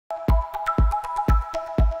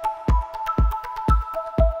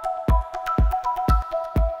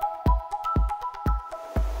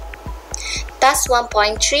Task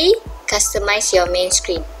 1.3, customize your main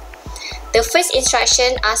screen. The first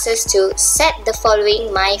instruction asks us to set the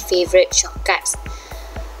following my favorite shortcuts.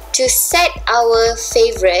 To set our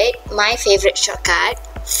my favorite shortcut,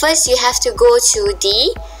 first you have to go to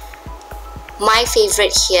the my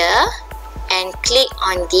favorite here and click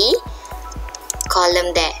on the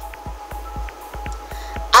column there.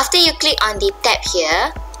 After you click on the tab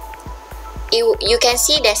here, you can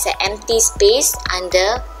see there's an empty space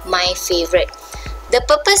under my favorite. The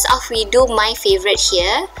purpose of we do my favorite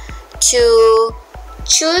here to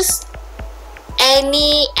choose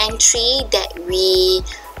any entry that we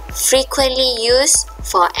frequently use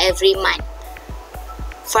for every month.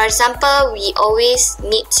 For example, we always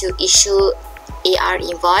need to issue AR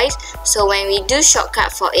invoice. So when we do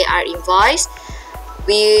shortcut for AR invoice,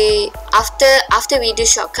 after we do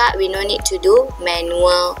shortcut, we no need to do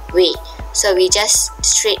manual way. So we just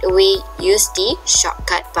straight away use the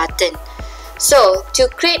shortcut button. So to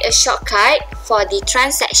create a shortcut for the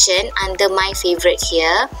transaction under my favorite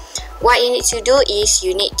here, what you need to do is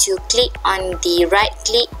you need to click on the right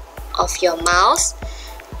click of your mouse,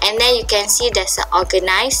 and then you can see there's an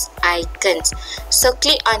organize icons. So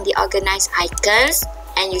click on the organize icons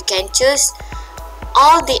and you can choose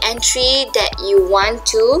all the entry that you want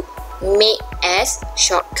to make as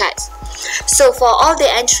shortcuts. So for all the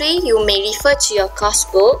entry, you may refer to your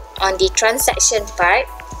cost book. On the transaction part,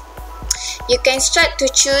 you can start to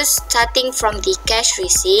choose starting from the cash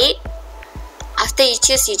receipt. After you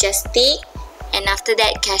choose, you just tick, and after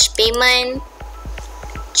that cash payment,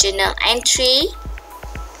 journal entry,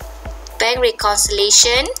 bank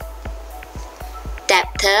reconciliation,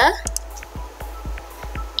 debtor,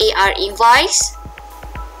 AR invoice,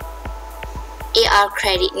 AR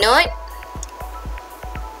credit note,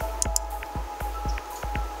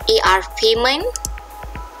 AR payment,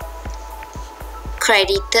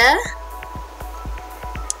 creditor,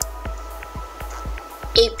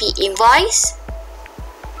 AP invoice,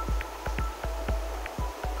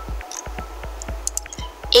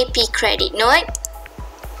 AP credit note,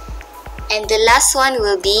 and the last one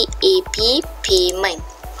will be AP payment.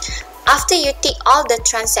 After you tick all the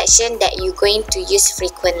transactions that you're going to use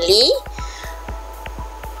frequently,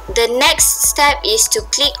 the next step is to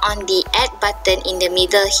click on the add button in the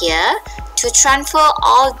middle here to transfer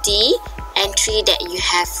all the entry that you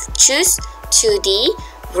have choose to the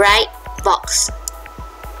right box.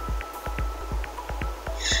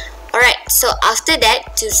 Alright, so after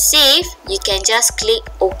that, to save, you can just click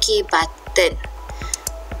OK button.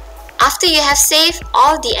 After you have saved,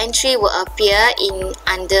 all the entry will appear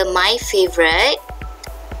under my favorite,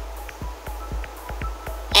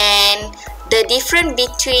 and the difference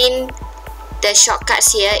between the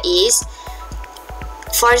shortcuts here is,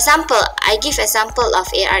 for example, I give example of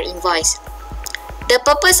AR invoice. The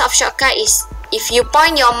purpose of shortcut is if you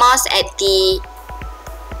point your mouse at the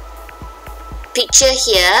picture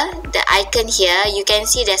here, the icon here, you can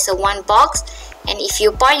see there's a one box, and if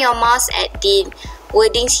you point your mouse at the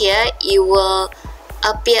wordings here, it will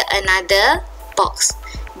appear another box.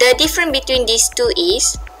 The difference between these two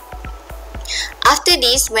is, after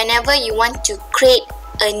this, whenever you want to create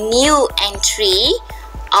a new entry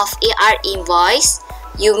of AR invoice,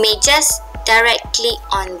 you may just direct click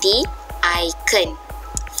on the icon.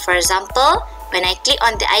 For example, when I click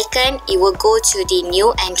on the icon, it will go to the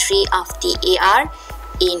new entry of the AR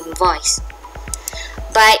invoice.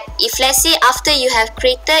 But if let's say after you have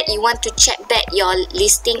created, you want to check back your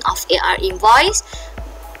listing of AR invoice,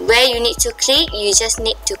 where you need to click, you just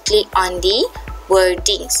need to click on the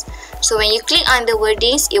wordings. So when you click on the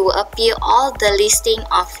wordings, it will appear all the listing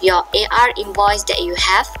of your AR invoice that you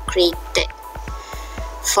have created.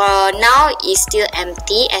 For now, it's still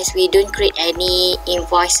empty as we don't create any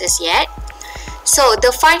invoices yet. So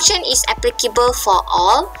the function is applicable for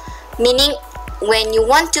all, meaning when you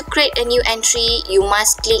want to create a new entry, you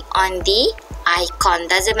must click on the icon.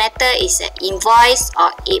 Doesn't matter it's an invoice or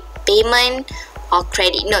a payment or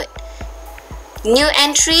credit note. New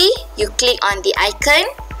entry, you click on the icon.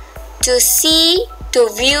 To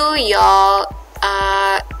view your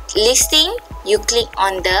listing, you click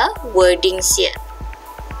on the wordings here.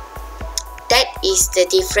 That is the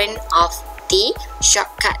difference of the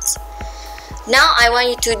shortcuts. Now I want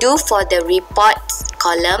you to do for the reports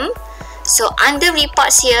column. So under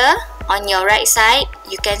reports here, on your right side,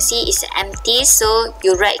 you can see it's empty. So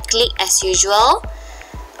you right click as usual,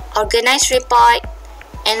 organize report,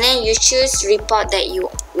 and then you choose report that you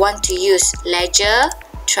want to use: ledger,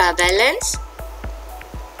 trial balance,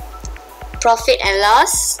 profit and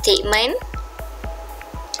loss statement,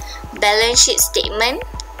 balance sheet statement,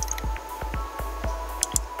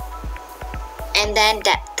 and then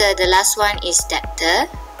debtor, the last one is debtor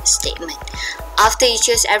statement. After you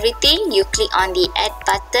choose everything, you click on the add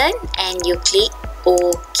button and you click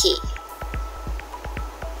OK.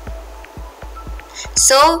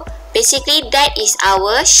 So basically that is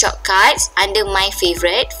our shortcuts under my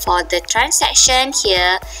favorite for the transaction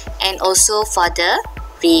here and also for the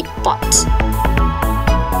report.